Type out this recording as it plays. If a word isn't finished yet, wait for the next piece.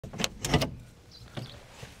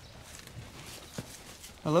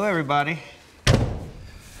Hello everybody. You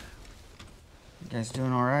guys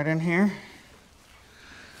doing all right in here?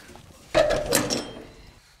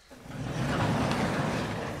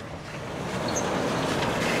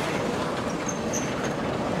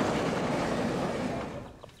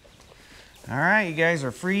 All right, you guys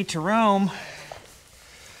are free to roam.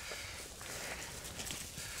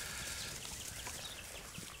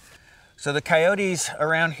 So the coyotes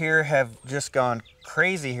around here have just gone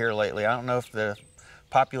crazy here lately. I don't know if the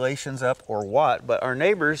population's up or what, but our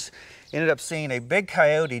neighbors ended up seeing a big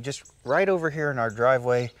coyote just right over here in our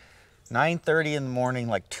driveway, 9:30 in the morning,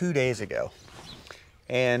 like 2 days ago.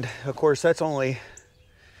 And of course, that's only,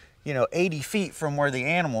 80 feet from where the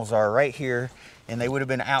animals are right here, and they would have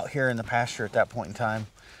been out here in the pasture at that point in time.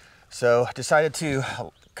 So I decided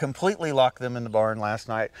to completely lock them in the barn last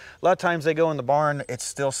night. A lot of times they go in the barn, it's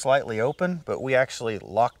still slightly open, but we actually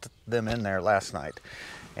locked them in there last night.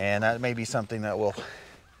 And that may be something that we'll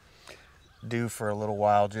do for a little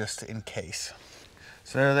while just in case.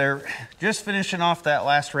 So they're just finishing off that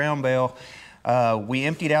last round bale. We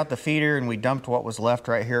emptied out the feeder and we dumped what was left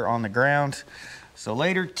right here on the ground. So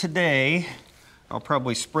later today, I'll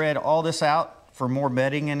probably spread all this out for more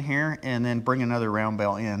bedding in here and then bring another round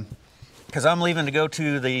bale in. Because I'm leaving to go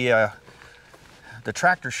to the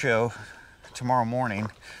tractor show tomorrow morning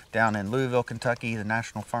down in Louisville, Kentucky, the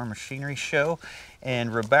National Farm Machinery Show.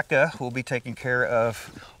 And Rebecca will be taking care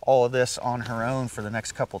of all of this on her own for the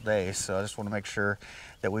next couple days. So I just want to make sure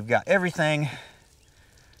that we've got everything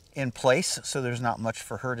in place so there's not much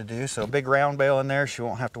for her to do. So a big round bale in there. She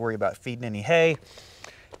won't have to worry about feeding any hay.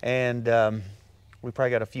 And we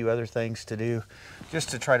probably got a few other things to do just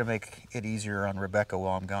to try to make it easier on Rebecca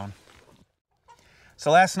while I'm gone.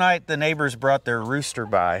 So last night, the neighbors brought their rooster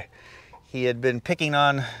by. He had been picking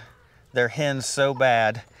on their hens so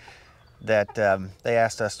bad that they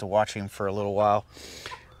asked us to watch him for a little while.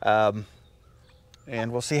 And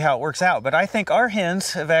we'll see how it works out. But I think our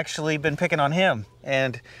hens have actually been picking on him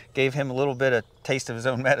and gave him a little bit of taste of his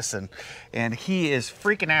own medicine. And he is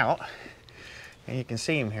freaking out. And you can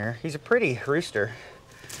see him here. He's a pretty rooster,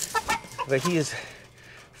 but he is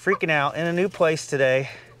freaking out in a new place today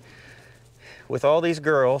with all these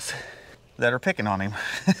girls that are picking on him.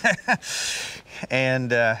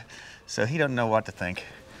 And so he doesn't know what to think.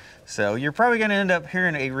 So you're probably gonna end up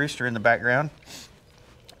hearing a rooster in the background.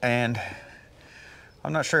 And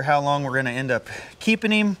I'm not sure how long we're gonna end up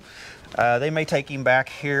keeping him. They may take him back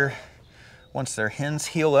here once their hens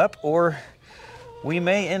heal up, or we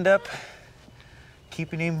may end up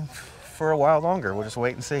keeping him for a while longer. We'll just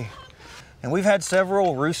wait and see. And we've had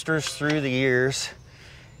several roosters through the years,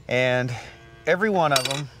 and every one of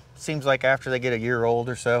them seems like after they get a year old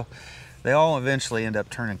or so, they all eventually end up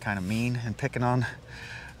turning kind of mean and picking on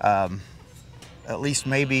at least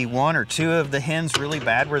maybe one or two of the hens really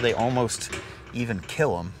bad where they almost even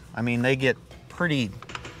kill them. I mean, they can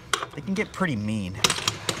get pretty mean.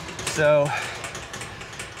 So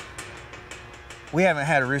we haven't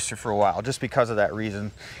had a rooster for a while just because of that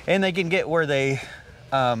reason. And they can get where they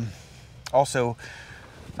also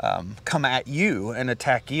come at you and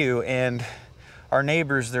attack you. And our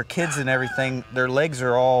neighbors, their kids and everything, their legs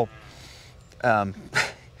are all,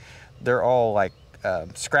 they're all like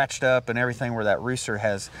scratched up and everything where that rooster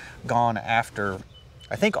has gone after,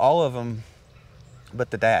 I think all of them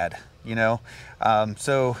but the dad,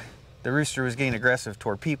 so the rooster was getting aggressive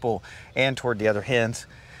toward people and toward the other hens.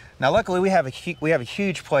 Now, luckily, we have a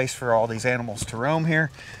huge place for all these animals to roam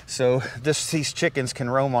here. So these chickens can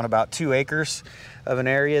roam on about 2 acres of an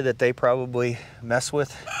area that they probably mess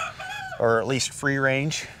with, or at least free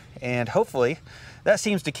range. And hopefully, that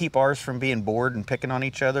seems to keep ours from being bored and picking on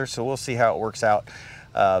each other. So we'll see how it works out.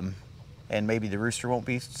 And maybe the rooster won't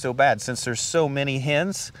be so bad since there's so many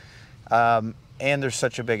hens and there's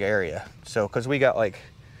such a big area. So, because we got like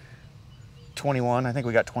 21, I think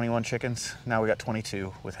we got 21 chickens. Now we got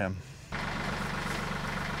 22 with him.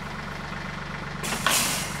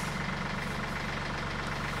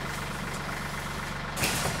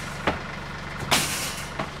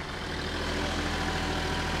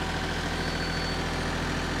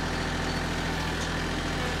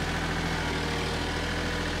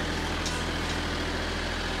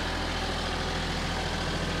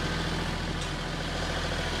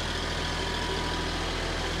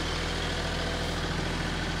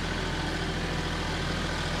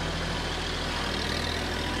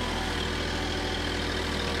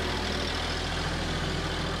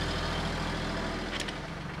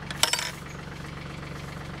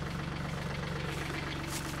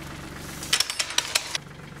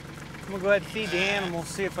 I'm gonna go ahead and feed the animals,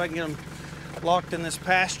 see if I can get them locked in this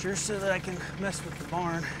pasture so that I can mess with the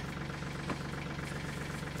barn.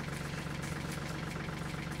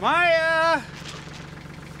 Maya!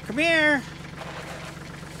 Come here!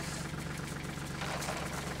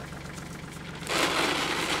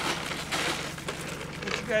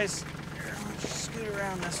 You guys, here, I'll just scoot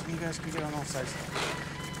around this and you guys can get on all sides.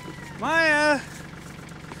 Maya!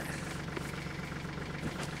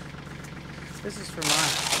 This is for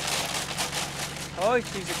Maya. Oh,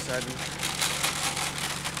 she's excited.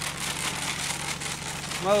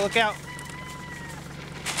 Mo, look out.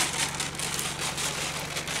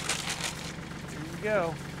 There you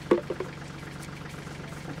go.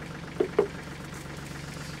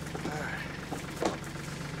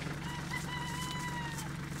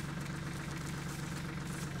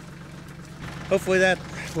 Hopefully that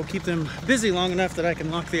will keep them busy long enough that I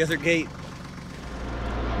can lock the other gate.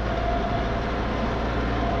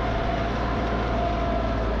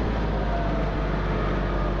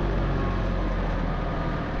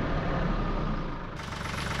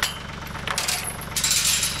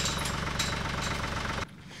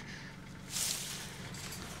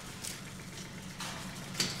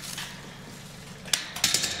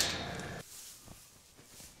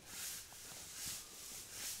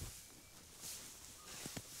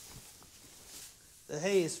 The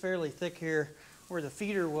hay is fairly thick here where the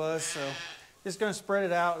feeder was, so just going to spread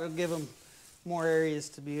it out. It'll give them more areas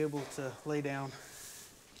to be able to lay down.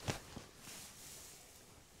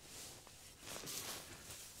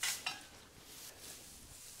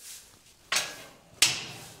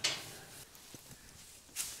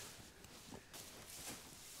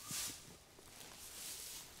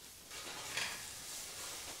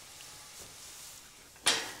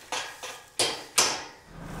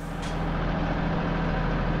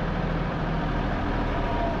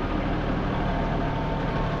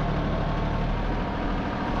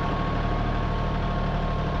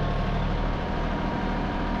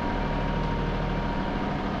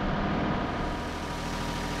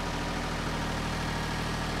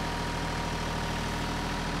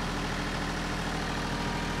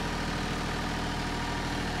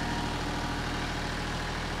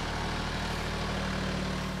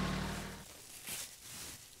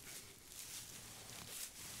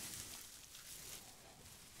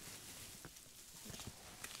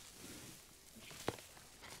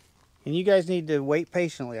 And you guys need to wait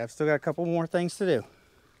patiently. I've still got a couple more things to do.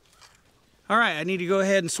 All right, I need to go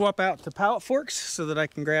ahead and swap out the pallet forks so that I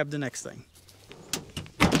can grab the next thing.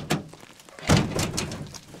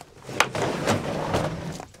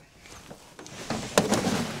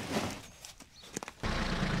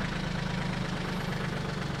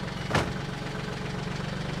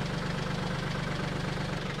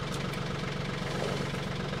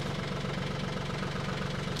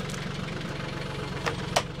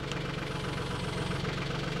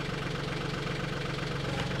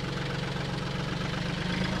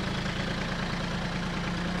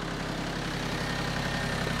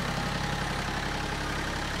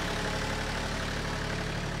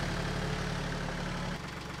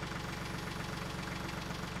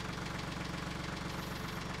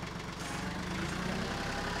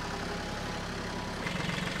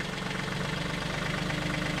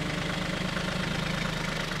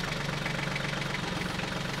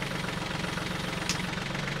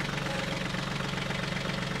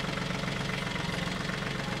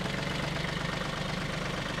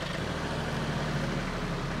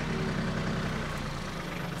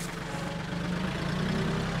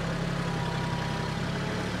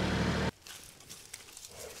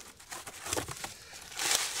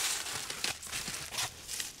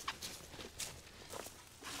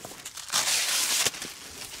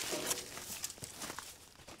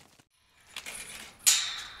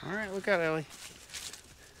 All right, look out, Ellie.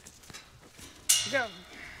 Look out.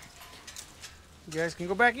 You guys can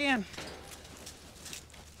go back in.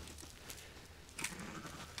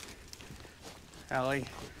 Ellie.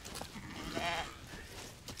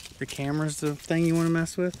 The camera's the thing you want to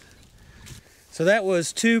mess with. So that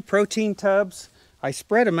was 2 protein tubs. I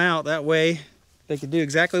spread them out that way they could do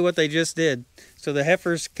exactly what they just did. So the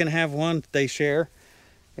heifers can have one they share,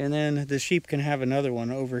 and then the sheep can have another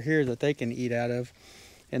one over here that they can eat out of.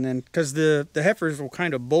 And then, because the heifers will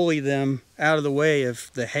kind of bully them out of the way of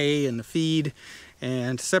the hay and the feed,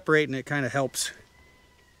 and separating it kind of helps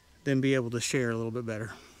them be able to share a little bit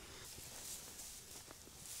better.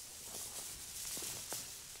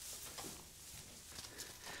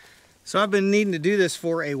 So I've been needing to do this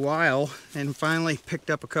for a while and finally picked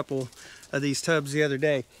up a couple of these tubs the other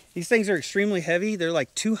day. These things are extremely heavy. They're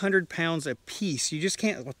like 200 pounds a piece. You just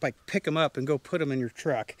can't like pick them up and go put them in your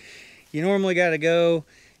truck. You normally got to go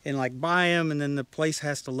and like buy them, and then the place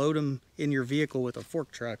has to load them in your vehicle with a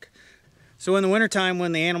fork truck. So in the wintertime,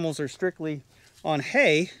 when the animals are strictly on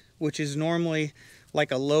hay, which is normally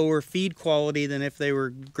like a lower feed quality than if they were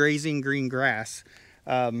grazing green grass.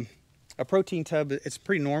 A protein tub, it's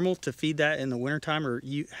pretty normal to feed that in the wintertime, or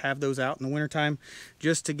you have those out in the wintertime,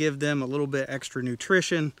 just to give them a little bit extra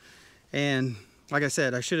nutrition. And like I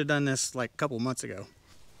said, I should have done this like a couple months ago.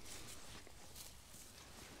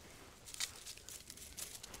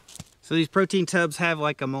 So these protein tubs have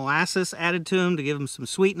like a molasses added to them to give them some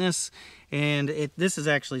sweetness. And this is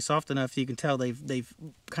actually soft enough you can tell they've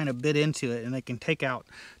kind of bit into it, and they can take out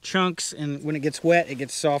chunks, and when it gets wet it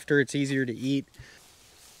gets softer, it's easier to eat.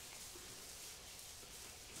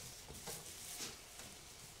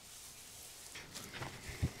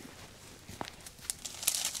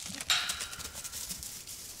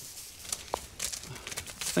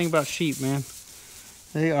 Thing about sheep, man,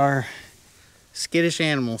 they are skittish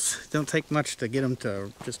animals. Don't take much to get them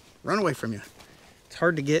to just run away from you. It's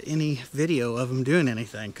hard to get any video of them doing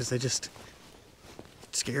anything because they just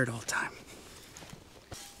scared all the time.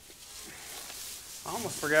 I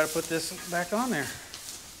almost forgot to put this back on there.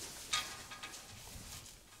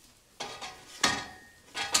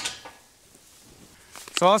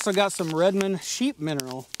 So I also got some Redmond sheep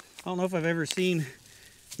mineral. I don't know if I've ever seen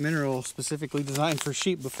mineral specifically designed for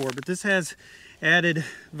sheep before, but this has added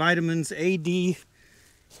vitamins A, D,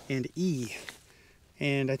 and E.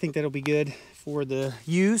 And I think that'll be good for the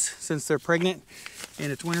ewes since they're pregnant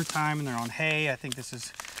and it's winter time and they're on hay. I think this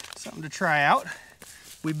is something to try out.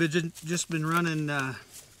 We've just been running the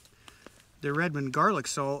Redmond garlic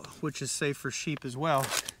salt, which is safe for sheep as well.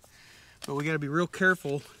 But we got to be real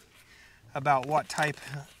careful about what type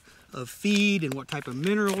of feed and what type of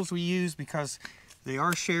minerals we use, because they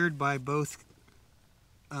are shared by both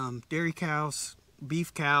dairy cows,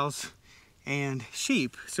 beef cows, and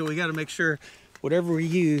sheep. So we got to make sure whatever we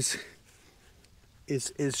use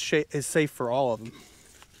is safe for all of them.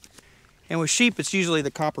 And with sheep, it's usually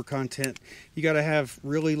the copper content. You got to have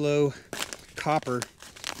really low copper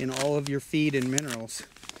in all of your feed and minerals.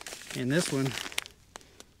 And this one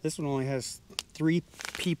only has 3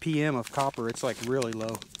 ppm of copper. It's like really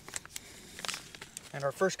low. And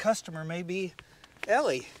our first customer may be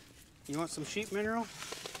Ellie. You want some sheep mineral?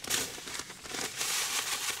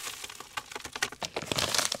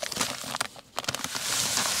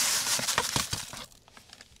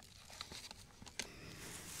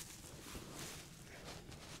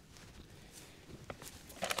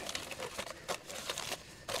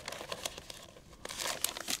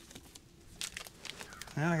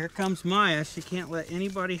 Now here comes Maya. She can't let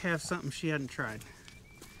anybody have something she hadn't tried.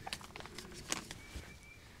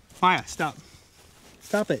 Maya, stop.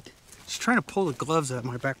 Stop it. She's trying to pull the gloves out of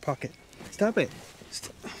my back pocket. Stop it.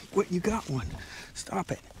 What, you got one.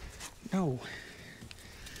 Stop it. No.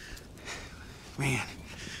 Man,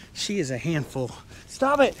 she is a handful.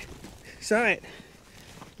 Stop it. Stop it.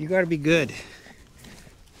 You gotta be good.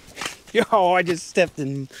 Yo, I just stepped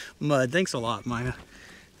in mud. Thanks a lot, Maya.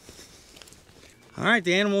 All right,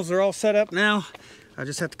 the animals are all set up now. I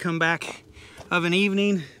just have to come back of an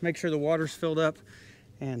evening, make sure the water's filled up,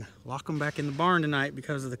 and lock them back in the barn tonight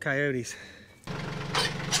because of the coyotes.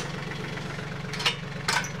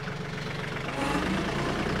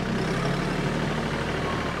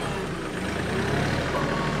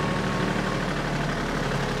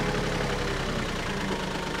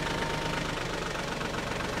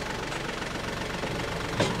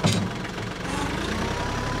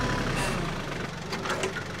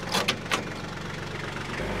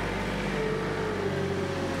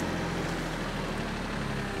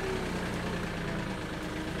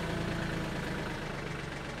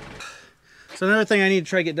 So another thing I need to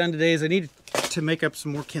try to get done today is I need to make up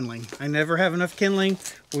some more kindling. I never have enough kindling.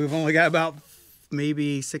 We've only got about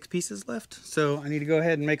maybe 6 pieces left. So I need to go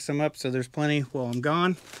ahead and make some up so there's plenty while I'm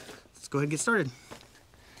gone. Let's go ahead and get started.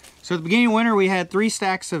 So at the beginning of winter, we had 3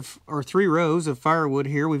 rows of firewood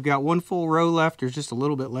here. We've got 1 full row left. There's just a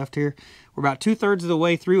little bit left here. We're about 2/3 of the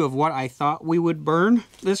way through of what I thought we would burn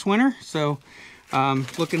this winter. So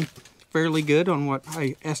looking fairly good on what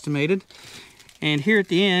I estimated. And here at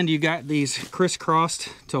the end, you got these crisscrossed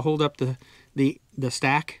to hold up the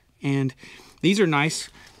stack. And these are nice,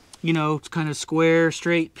 you know, kind of square,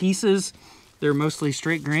 straight pieces. They're mostly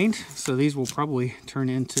straight grained, so these will probably turn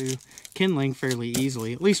into kindling fairly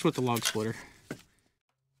easily, at least with the log splitter.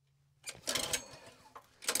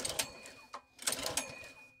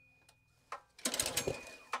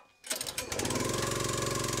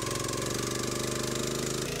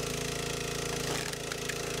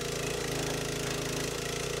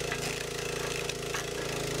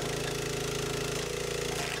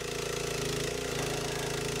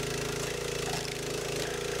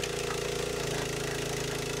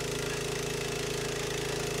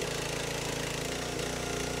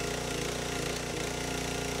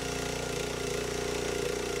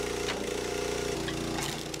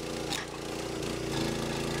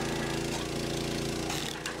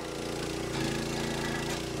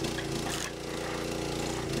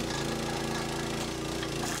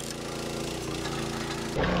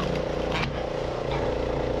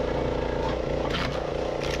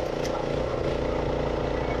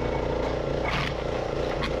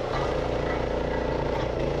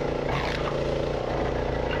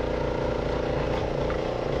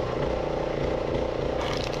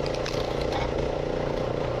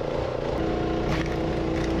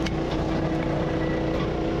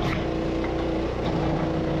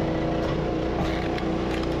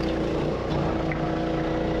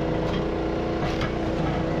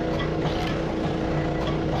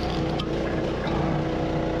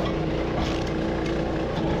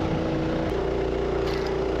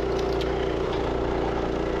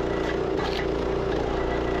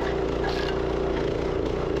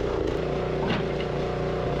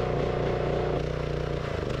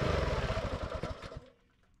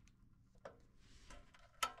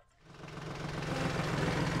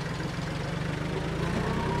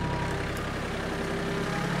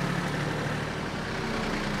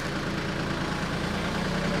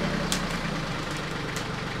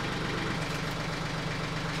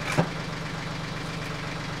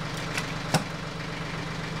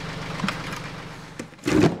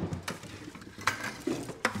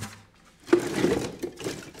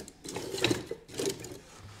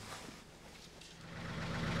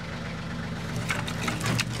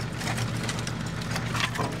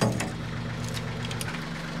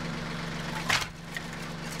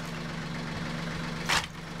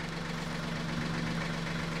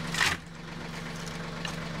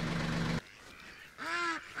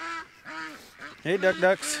 Hey,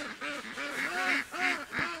 ducks.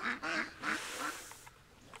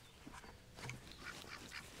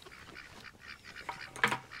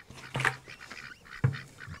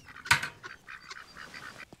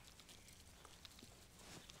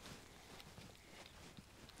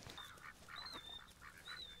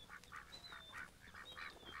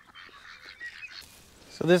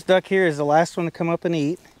 So this duck here is the last one to come up and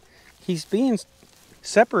eat. He's being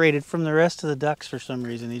separated from the rest of the ducks for some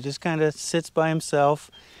reason. He just kind of sits by himself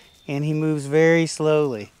and he moves very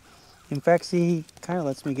slowly. In fact, see, he kind of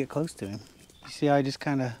lets me get close to him. You see how I just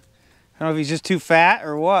kind of, I don't know if he's just too fat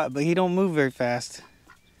or what, but he don't move very fast.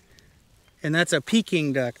 And that's a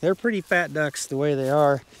Peking duck. They're pretty fat ducks the way they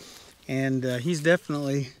are. And he's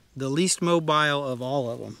definitely the least mobile of all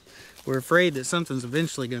of them. We're afraid that something's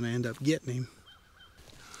eventually going to end up getting him.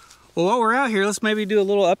 Well, while we're out here, let's maybe do a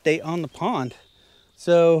little update on the pond.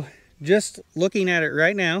 So just looking at it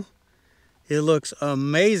right now, it looks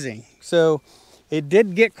amazing. So it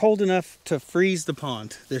did get cold enough to freeze the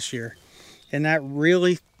pond this year. And that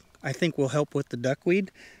really, I think, will help with the duckweed.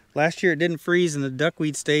 Last year it didn't freeze and the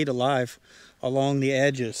duckweed stayed alive along the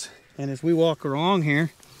edges. And as we walk along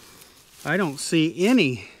here, I don't see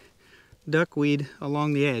any duckweed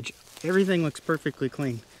along the edge. Everything looks perfectly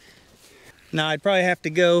clean. Now I'd probably have to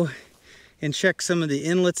go and check some of the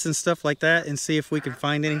inlets and stuff like that and see if we can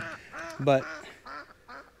find any. But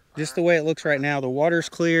just the way it looks right now, the water's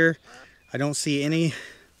clear. I don't see any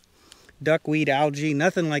duckweed, algae,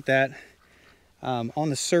 nothing like that on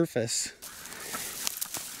the surface.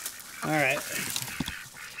 All right.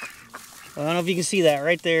 Well, I don't know if you can see that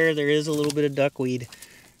right there. There is a little bit of duckweed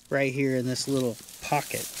right here in this little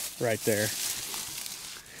pocket right there.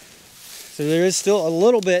 So there is still a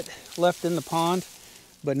little bit left in the pond,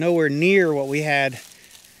 but nowhere near what we had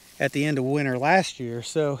at the end of winter last year.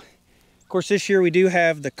 So, of course, this year we do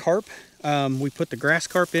have the carp. We put the grass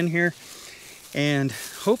carp in here, and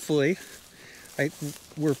hopefully,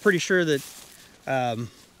 we're pretty sure that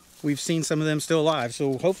we've seen some of them still alive.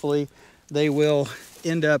 So hopefully they will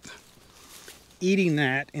end up eating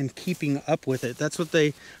that and keeping up with it. That's what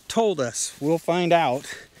they told us. We'll find out.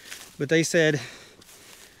 But they said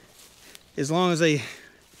as long as they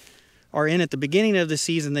are in at the beginning of the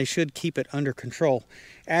season, they should keep it under control.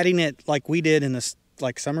 Adding it like we did in the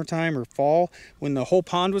like summertime or fall when the whole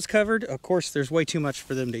pond was covered, of course there's way too much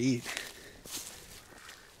for them to eat.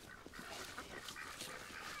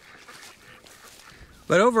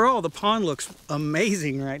 But overall the pond looks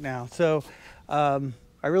amazing right now. So I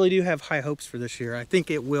really do have high hopes for this year. I think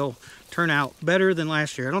it will turn out better than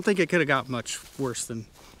last year. I don't think it could have got much worse than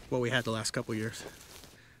what we had the last couple years.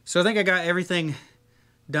 So I think I got everything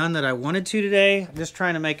done that I wanted to today. I'm just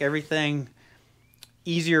trying to make everything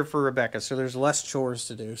easier for Rebecca, so there's less chores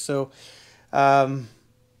to do. So so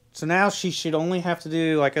now she should only have to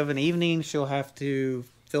do, like of an evening, she'll have to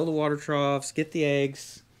fill the water troughs, get the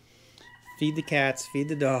eggs, feed the cats, feed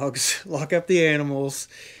the dogs, lock up the animals,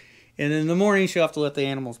 and in the morning she'll have to let the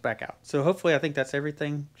animals back out. So hopefully I think that's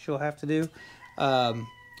everything she'll have to do.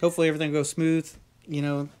 Hopefully everything goes smooth, you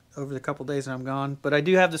know, over the couple days that I'm gone. But I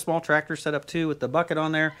do have the small tractor set up too with the bucket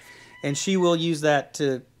on there, and she will use that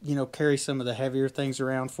to, you know, carry some of the heavier things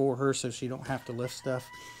around for her so she don't have to lift stuff.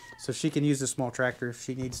 So she can use the small tractor if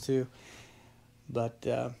she needs to. But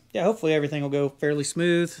yeah, hopefully everything will go fairly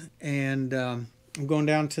smooth. And I'm going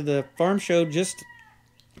down to the farm show just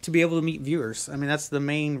to be able to meet viewers. I mean, that's the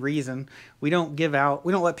main reason. We don't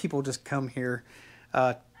let people just come here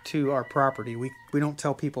to our property. We don't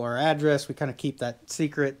tell people our address. We kind of keep that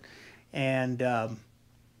secret. And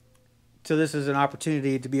so this is an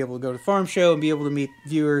opportunity to be able to go to the farm show and be able to meet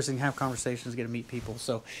viewers and have conversations, get to meet people.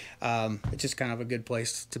 So it's just kind of a good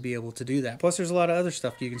place to be able to do that. Plus there's a lot of other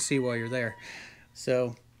stuff you can see while you're there.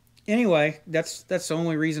 So anyway, that's the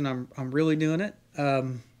only reason I'm really doing it.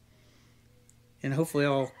 And hopefully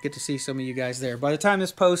I'll get to see some of you guys there. By the time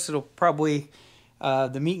this posts, it'll probably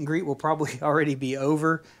the meet and greet will probably already be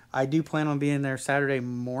over. I do plan on being there Saturday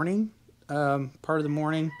morning, part of the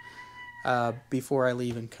morning, before I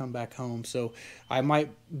leave and come back home. So I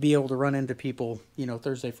might be able to run into people, you know,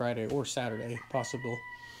 Thursday, Friday, or Saturday, possible.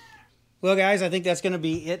 Well, guys, I think that's going to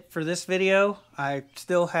be it for this video. I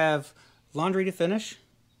still have laundry to finish,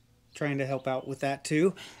 trying to help out with that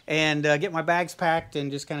too, and get my bags packed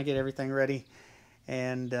and just kind of get everything ready.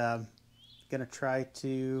 And gonna try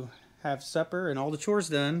to have supper and all the chores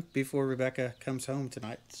done before Rebecca comes home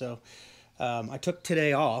tonight. So I took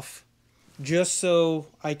today off just so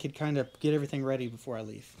I could kind of get everything ready before I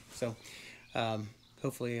leave. So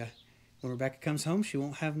hopefully when Rebecca comes home, she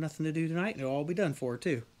won't have nothing to do tonight, and it'll all be done for her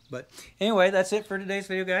too. But anyway, that's it for today's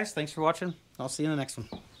video, guys. Thanks for watching. I'll see you in the next one.